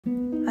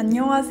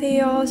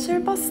안녕하세요,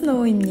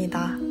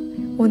 실버스노우입니다.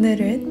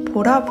 오늘은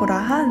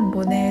보라보라한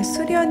모네의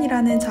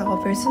수련이라는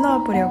작업을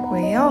수놓아보려고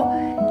해요.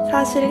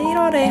 사실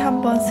 1월에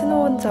한번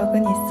수놓은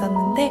적은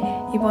있었는데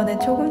이번에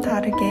조금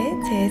다르게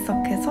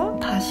재해석해서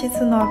다시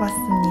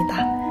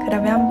수놓아봤습니다.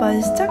 그러면 한번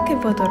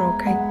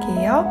시작해보도록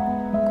할게요.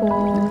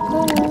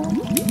 고고!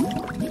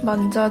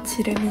 먼저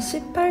지름이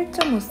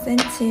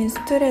 18.5cm인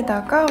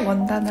스툴에다가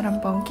원단을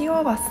한번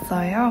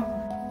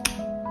끼워봤어요.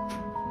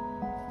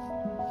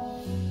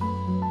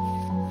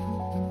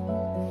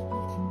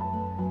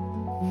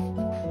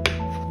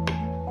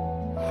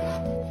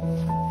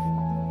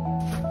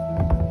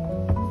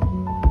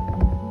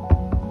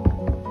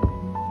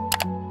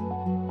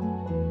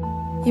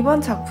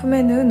 이번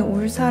작품에는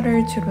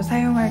울사를 주로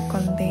사용할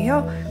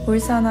건데요.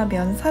 울사나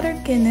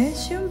면사를 깨는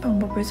쉬운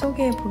방법을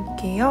소개해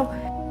볼게요.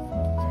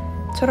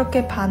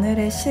 저렇게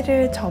바늘에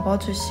실을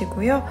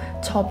접어주시고요.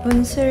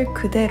 접은 실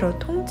그대로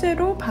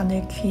통째로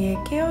바늘 귀에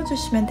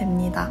끼워주시면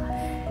됩니다.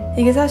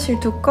 이게 사실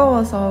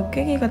두꺼워서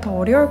꿰기가 더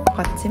어려울 것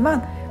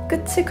같지만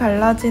끝이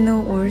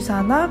갈라지는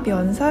울사나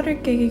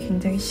면사를 깨기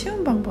굉장히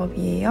쉬운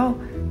방법이에요.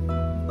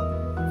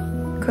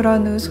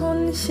 그런 후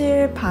손,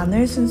 실,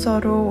 바늘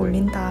순서로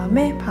올린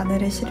다음에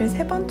바늘에 실을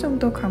 3번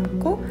정도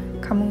감고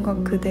감은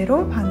것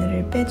그대로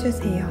바늘을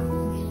빼주세요.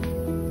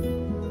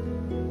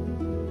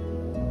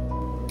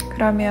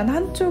 그러면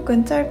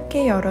한쪽은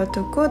짧게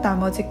열어두고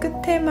나머지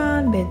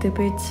끝에만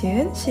매듭을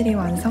지은 실이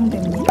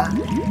완성됩니다.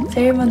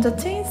 제일 먼저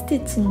체인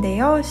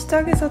스티치인데요.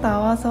 시작에서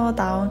나와서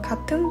나온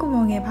같은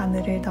구멍에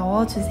바늘을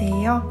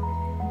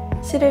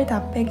넣어주세요. 실을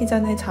다 빼기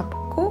전에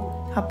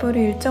잡고 앞으로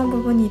일정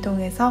부분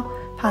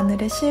이동해서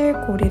바늘에 실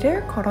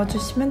고리를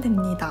걸어주시면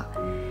됩니다.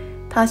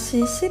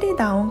 다시 실이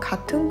나온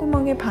같은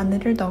구멍에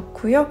바늘을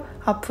넣고요.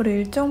 앞으로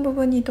일정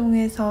부분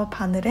이동해서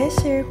바늘에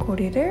실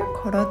고리를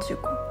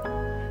걸어주고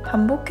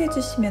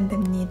반복해주시면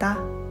됩니다.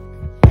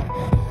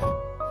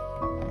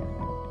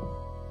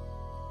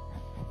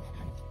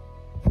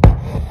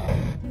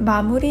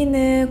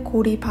 마무리는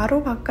고리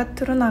바로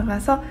바깥으로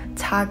나가서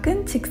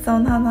작은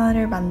직선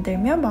하나를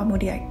만들며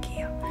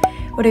마무리할게요.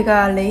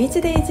 우리가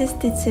레이지 데이지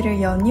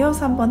스티치를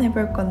연이어서 한번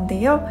해볼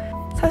건데요.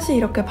 사실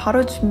이렇게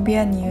바로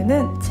준비한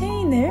이유는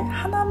체인을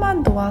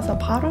하나만 놓아서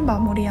바로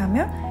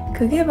마무리하면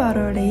그게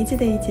바로 레이지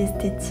데이지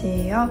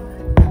스티치예요.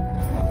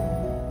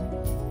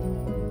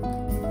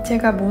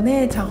 제가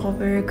모네의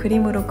작업을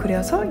그림으로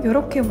그려서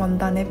이렇게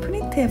원단에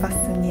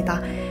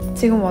프린트해봤습니다.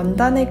 지금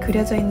원단에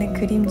그려져 있는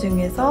그림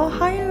중에서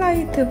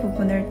하이라이트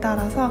부분을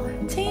따라서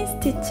체인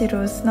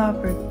스티치로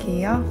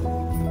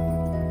수놓아볼게요.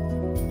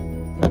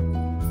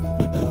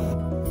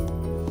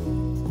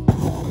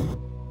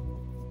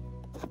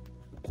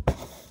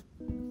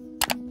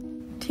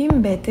 뒷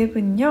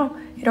매듭은요,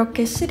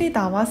 이렇게 실이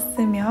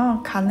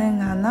나왔으면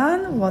가능한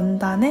한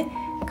원단에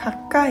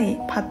가까이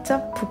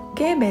바짝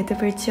붙게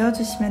매듭을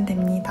지어주시면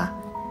됩니다.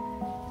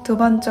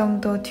 2번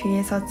정도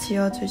뒤에서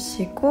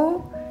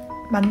지어주시고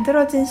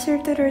만들어진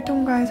실들을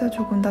통과해서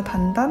조금 더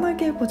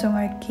단단하게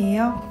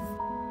고정할게요.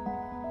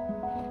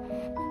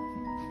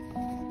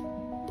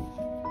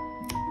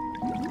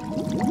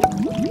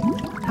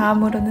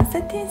 다음으로는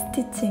세틴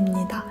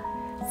스티치입니다.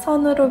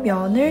 선으로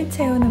면을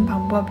채우는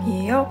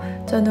방법이에요.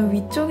 저는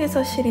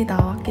위쪽에서 실이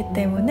나왔기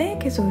때문에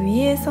계속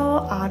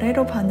위에서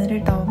아래로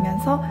바늘을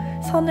넣으면서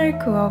선을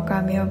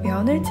그어가며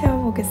면을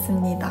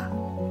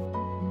채워보겠습니다.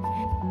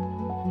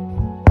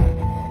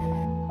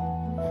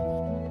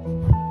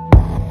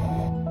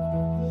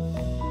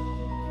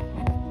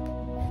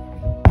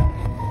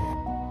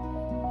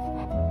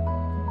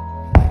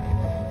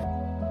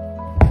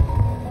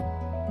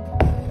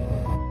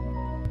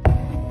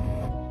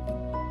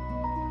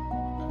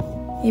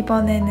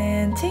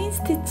 이번에는 체인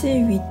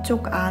스티치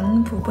위쪽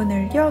안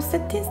부분을요,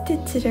 세틴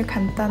스티치를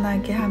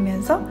간단하게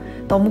하면서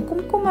너무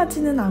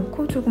꼼꼼하지는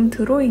않고 조금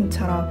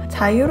드로잉처럼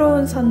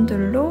자유로운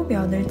선들로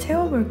면을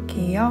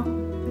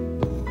채워볼게요.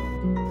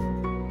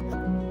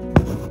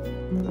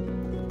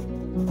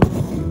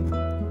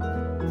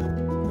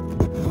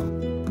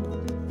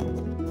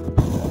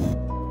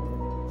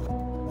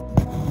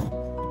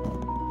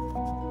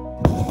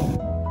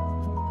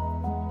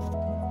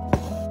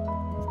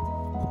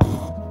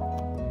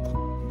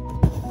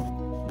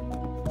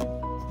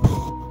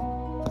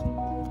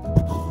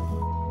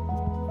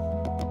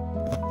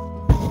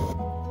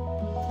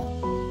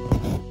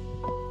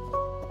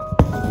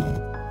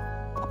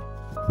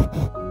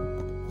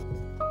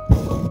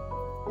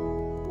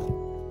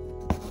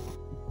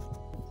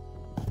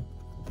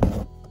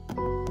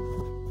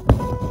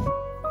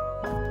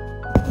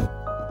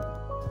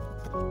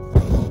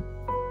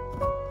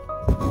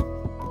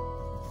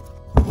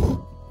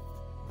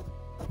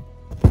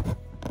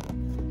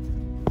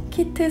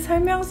 키트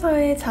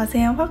설명서에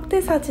자세한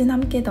확대 사진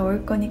함께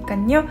넣을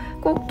거니까요.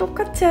 꼭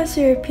똑같이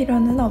하실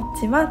필요는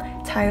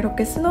없지만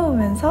자유롭게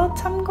수놓으면서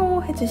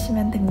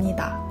참고해주시면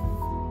됩니다.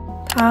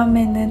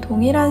 다음에는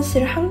동일한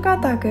실 한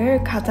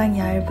가닥을 가장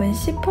얇은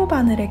C4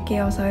 바늘에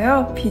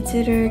끼워서요.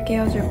 비즈를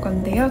끼워줄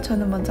건데요.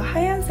 저는 먼저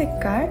하얀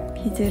색깔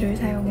비즈를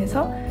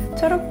사용해서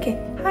저렇게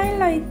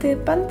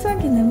하이라이트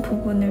반짝이는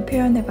부분을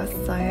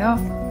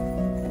표현해봤어요.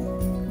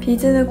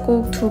 비즈는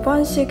꼭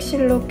 2번씩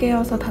실로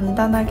깨어서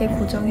단단하게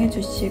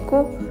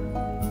고정해주시고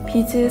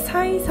비즈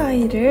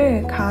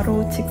사이사이를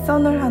가로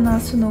직선을 하나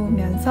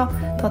수놓으면서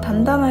더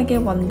단단하게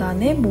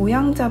원단에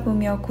모양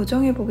잡으며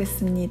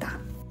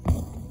고정해보겠습니다.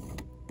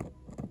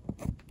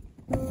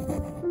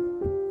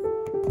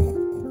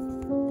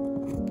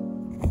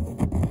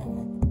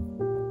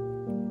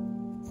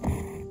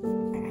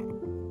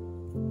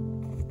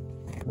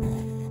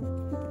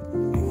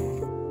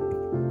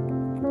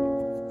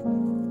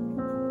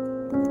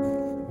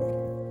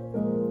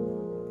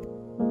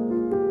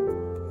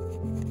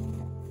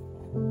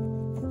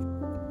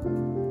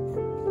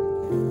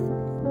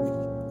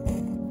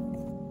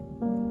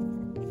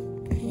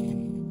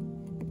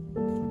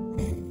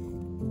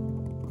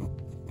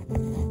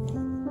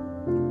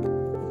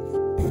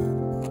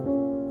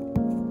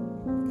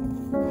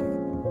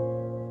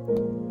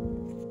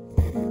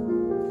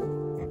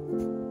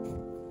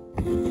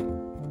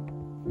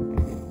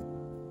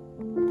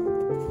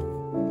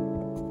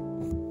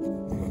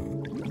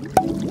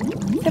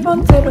 세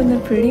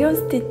번째로는 불리온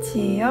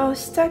스티치예요.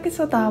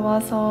 시작에서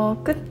나와서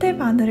끝에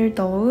바늘을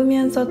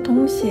넣으면서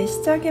동시에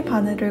시작의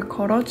바늘을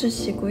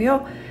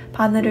걸어주시고요.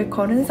 바늘을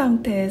걸은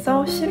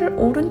상태에서 실을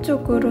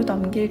오른쪽으로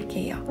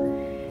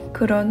넘길게요.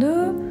 그런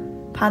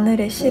후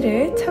바늘의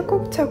실을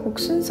차곡차곡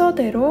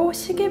순서대로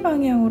시계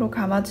방향으로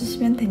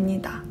감아주시면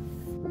됩니다.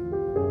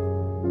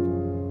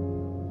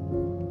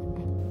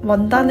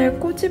 원단을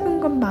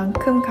꼬집은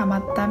것만큼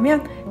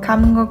감았다면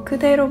감은 것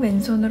그대로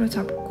왼손으로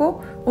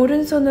잡고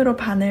오른손으로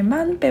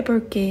바늘만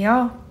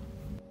빼볼게요.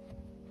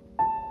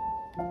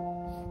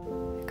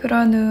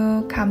 그런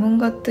후 감은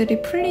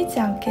것들이 풀리지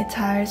않게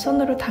잘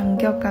손으로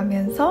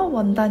당겨가면서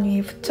원단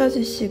위에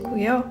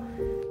붙여주시고요.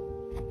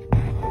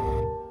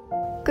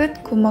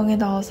 끝 구멍에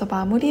넣어서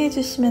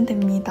마무리해주시면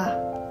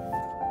됩니다.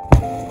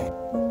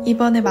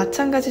 이번에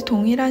마찬가지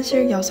동일한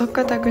실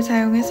 6가닥을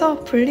사용해서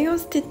불리온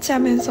스티치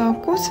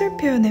하면서 꽃을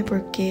표현해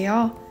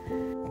볼게요.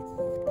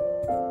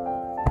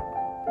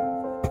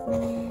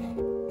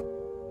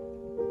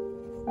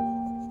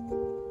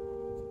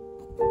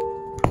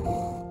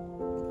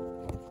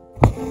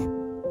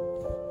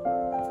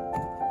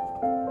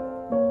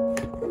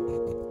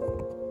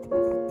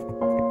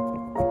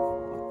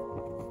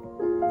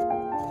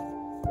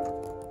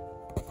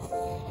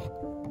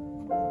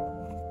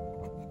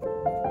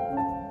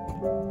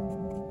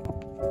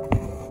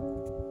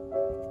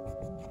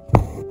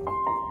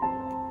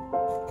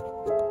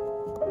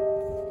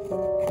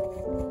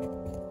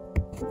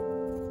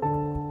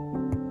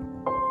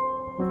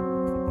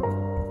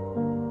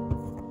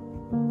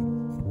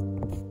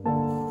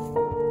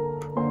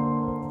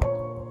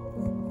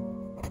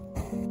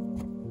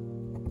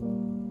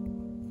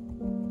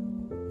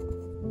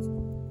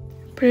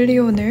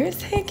 블리온을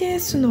 3개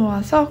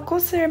수놓아서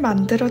꽃을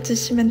만들어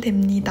주시면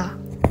됩니다.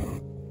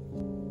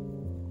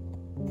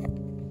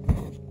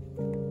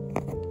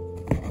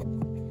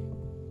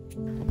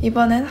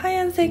 이번엔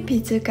하얀색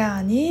비즈가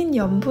아닌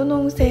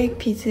연분홍색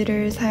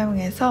비즈를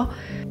사용해서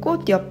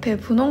꽃 옆에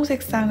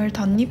분홍색 쌍을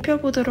덧입혀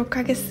보도록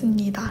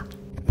하겠습니다.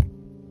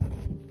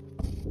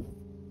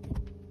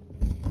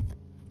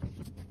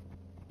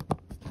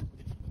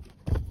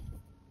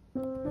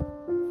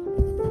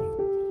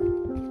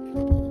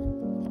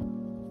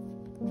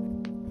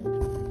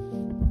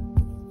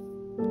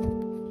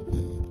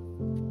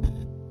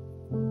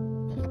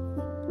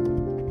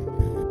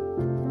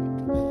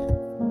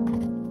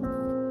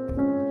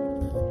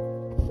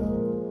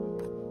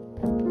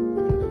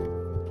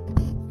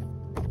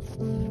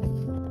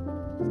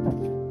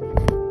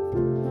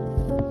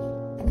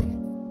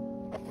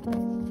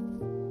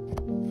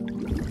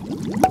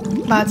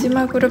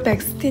 마지막으로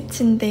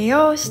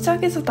백스티치인데요.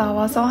 시작에서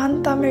나와서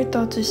한 땀을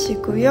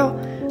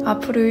떠주시고요.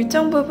 앞으로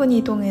일정 부분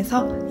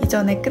이동해서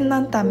이전에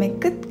끝난 땀의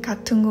끝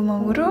같은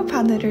구멍으로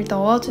바늘을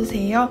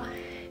넣어주세요.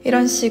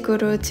 이런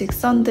식으로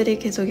직선들이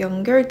계속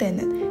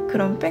연결되는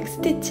그런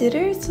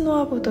백스티치를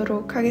수놓아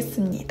보도록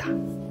하겠습니다.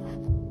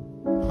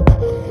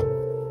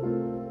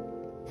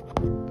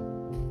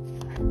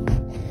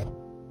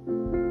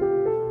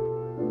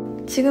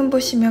 지금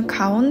보시면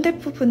가운데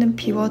부분은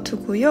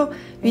비워두고요.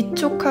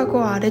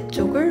 위쪽하고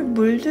아래쪽을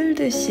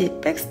물들듯이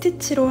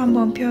백스티치로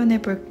한번 표현해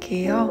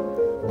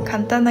볼게요.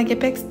 간단하게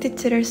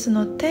백스티치를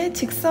수놓되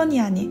직선이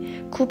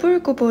아닌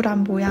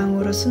구불구불한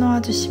모양으로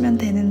수놓아 주시면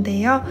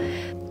되는데요.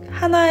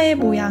 하나의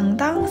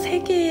모양당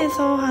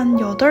 3개에서 한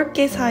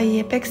 8개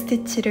사이의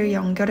백스티치를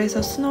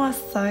연결해서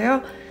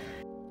수놓았어요.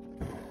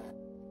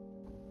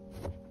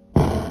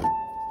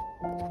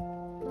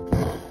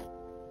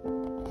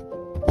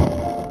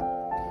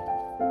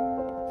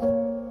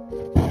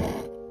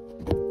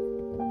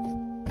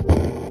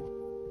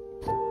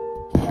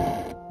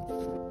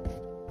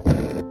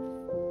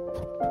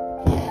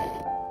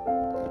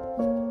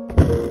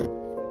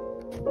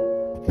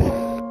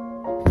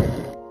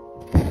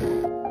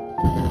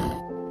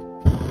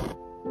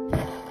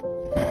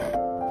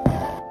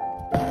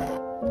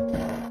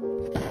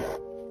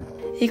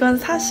 이건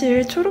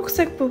사실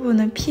초록색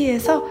부분은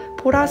피해서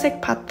보라색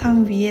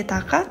바탕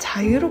위에다가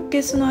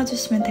자유롭게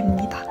수놓아주시면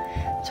됩니다.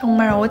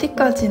 정말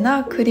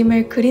어디까지나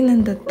그림을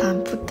그리는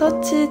듯한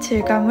붓터치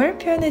질감을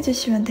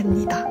표현해주시면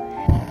됩니다.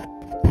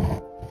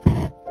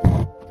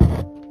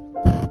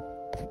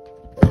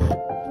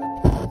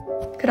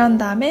 그런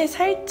다음에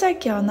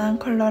살짝 연한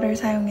컬러를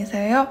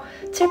사용해서요.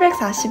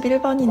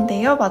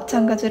 741번인데요.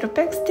 마찬가지로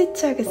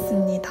백스티치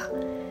하겠습니다.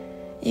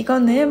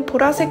 이거는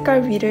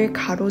보라색깔 위를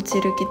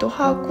가로지르기도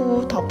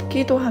하고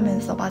덮기도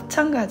하면서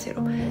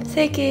마찬가지로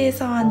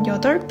 3개에서 한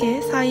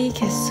 8개 사이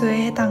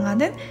개수에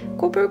해당하는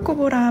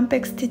꼬불꼬불한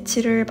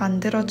백스티치를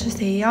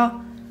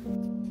만들어주세요.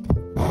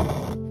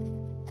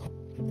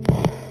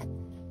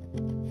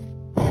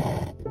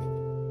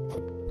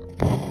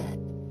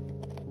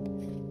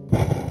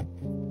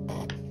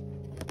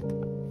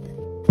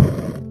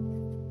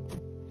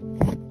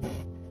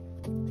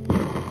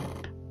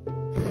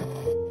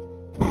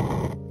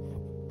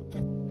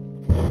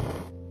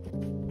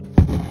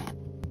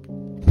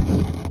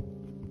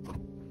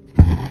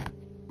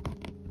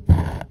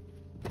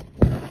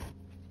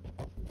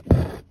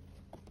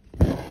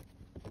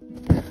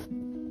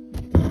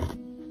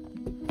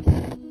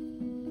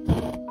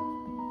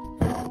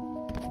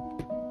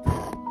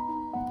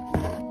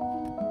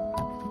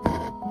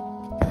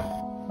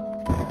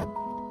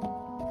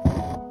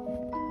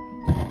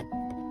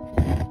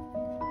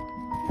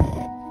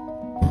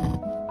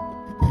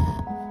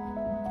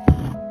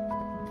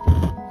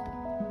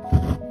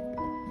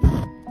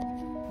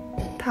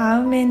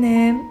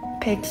 다음에는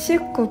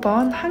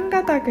 119번 한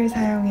가닥을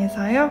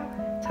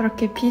사용해서요.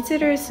 저렇게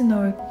비즈를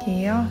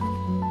수놓을게요.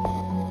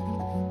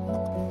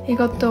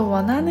 이것도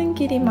원하는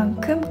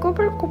길이만큼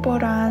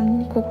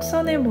꼬불꼬불한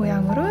곡선의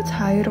모양으로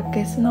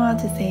자유롭게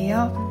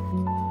수놓아주세요.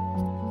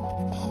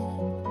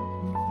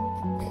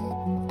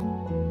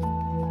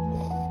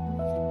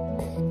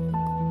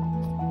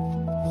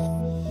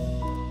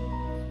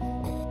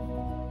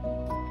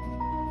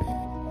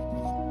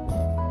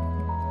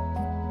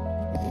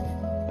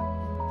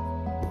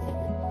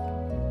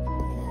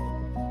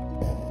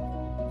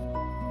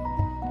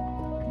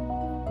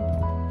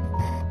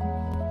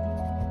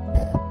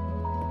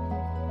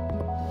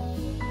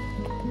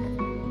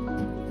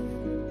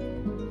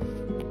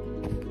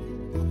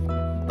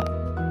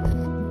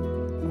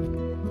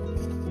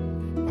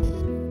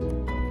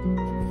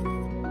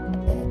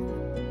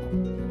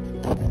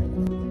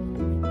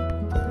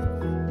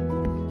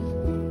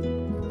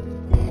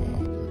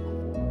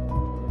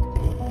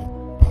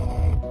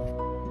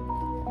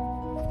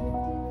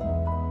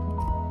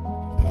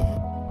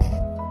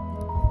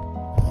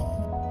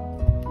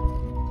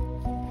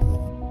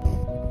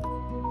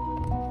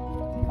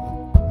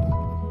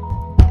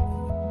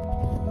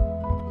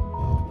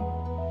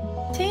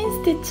 체인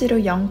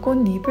스티치로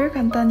연꽃잎을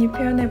간단히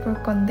표현해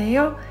볼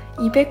건데요.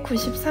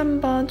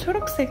 293번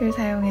초록색을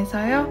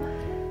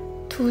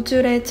사용해서요.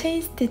 2줄의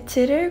체인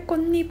스티치를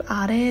꽃잎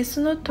아래에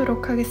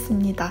수놓도록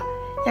하겠습니다.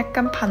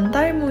 약간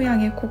반달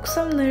모양의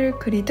곡선을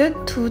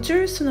그리듯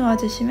 2줄 수놓아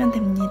주시면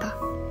됩니다.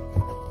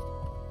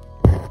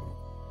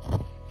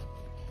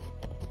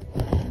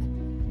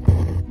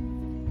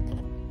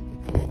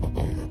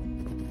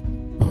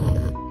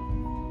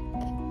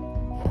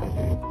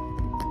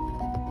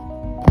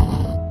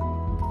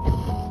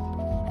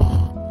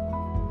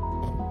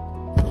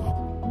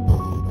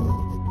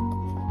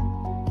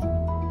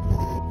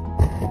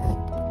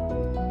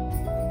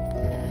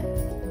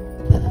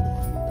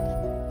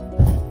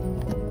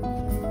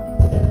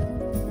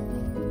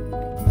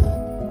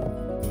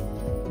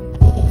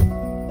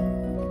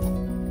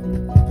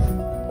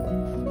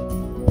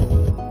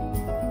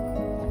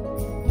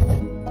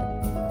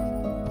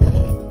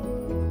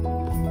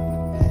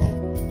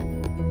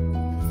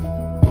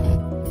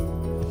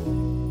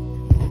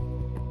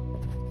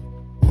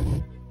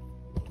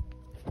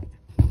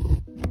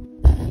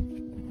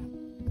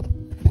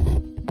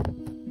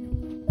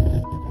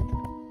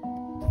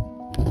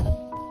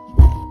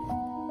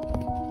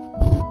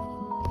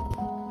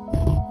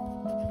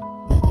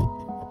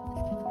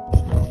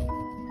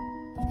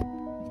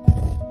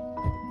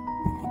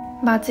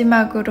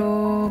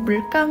 마지막으로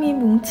물감이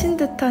뭉친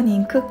듯한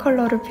잉크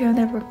컬러를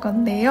표현해 볼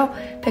건데요.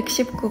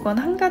 119번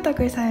한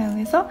가닥을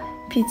사용해서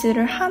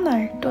비즈를 한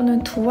알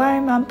또는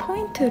 2알만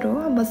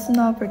포인트로 한번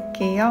수놓아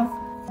볼게요.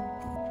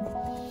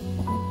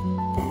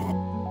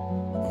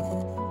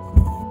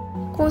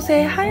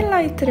 꽃의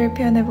하이라이트를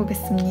표현해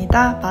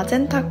보겠습니다.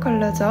 마젠타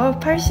컬러죠.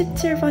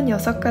 87번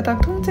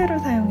 6가닥 통째로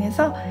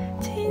사용해서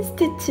체인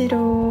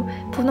스티치로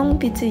분홍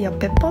비즈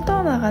옆에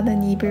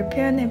뻗어나가는 잎을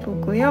표현해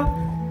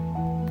보고요.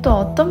 또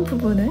어떤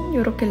부분은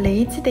이렇게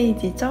레이지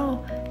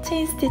데이지죠.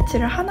 체인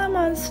스티치를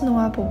하나만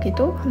수놓아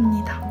보기도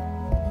합니다.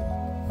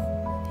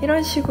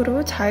 이런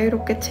식으로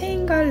자유롭게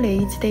체인과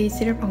레이지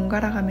데이지를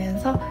번갈아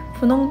가면서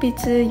분홍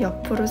비즈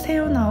옆으로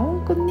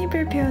새어나온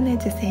꽃잎을 표현해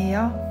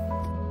주세요.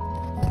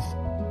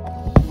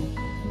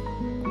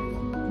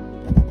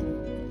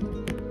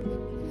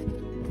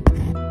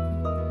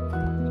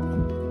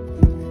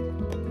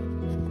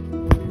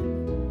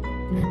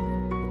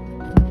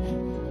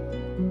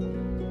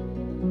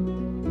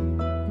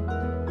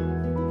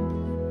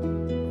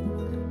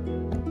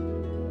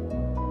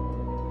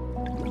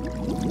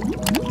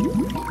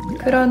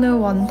 그런 후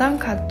원단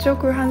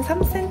가쪽을 한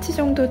 3cm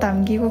정도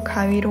남기고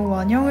가위로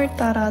원형을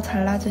따라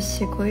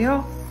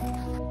잘라주시고요.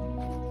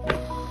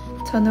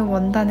 저는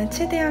원단에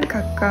최대한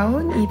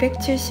가까운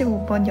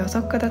 275번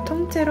 6가닥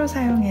통째로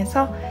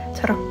사용해서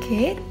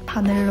저렇게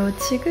바늘로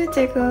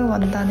지그재그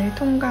원단을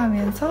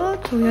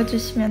통과하면서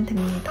조여주시면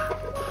됩니다.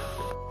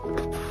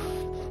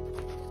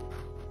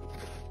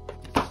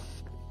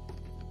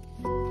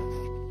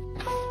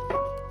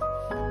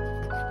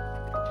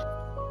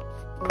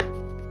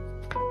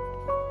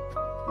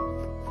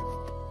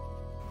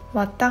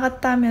 왔다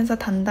갔다 하면서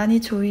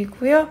단단히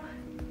조이고요.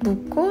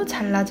 묶고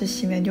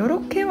잘라주시면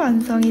이렇게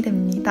완성이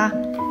됩니다.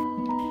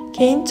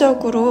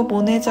 개인적으로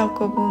모네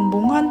작업은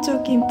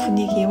몽환적인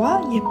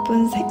분위기와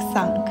예쁜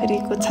색상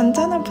그리고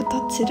잔잔한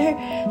붓터치를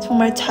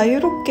정말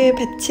자유롭게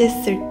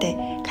배치했을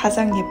때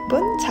가장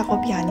예쁜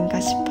작업이 아닌가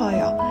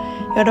싶어요.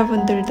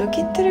 여러분들도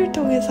키트를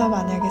통해서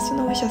만약에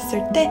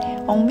수놓으셨을 때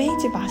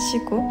얽매이지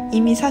마시고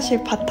이미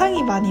사실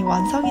바탕이 많이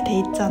완성이 돼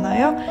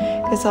있잖아요.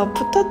 그래서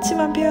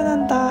붓터치만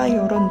표현한다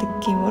이런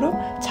느낌으로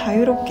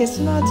자유롭게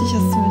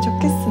수놓아주셨으면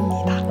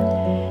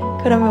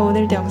좋겠습니다. 그러면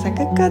오늘도 영상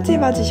끝까지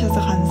봐주셔서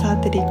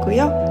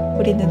감사드리고요.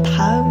 우리는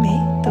다음에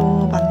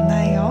또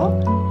만나요.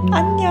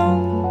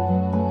 안녕!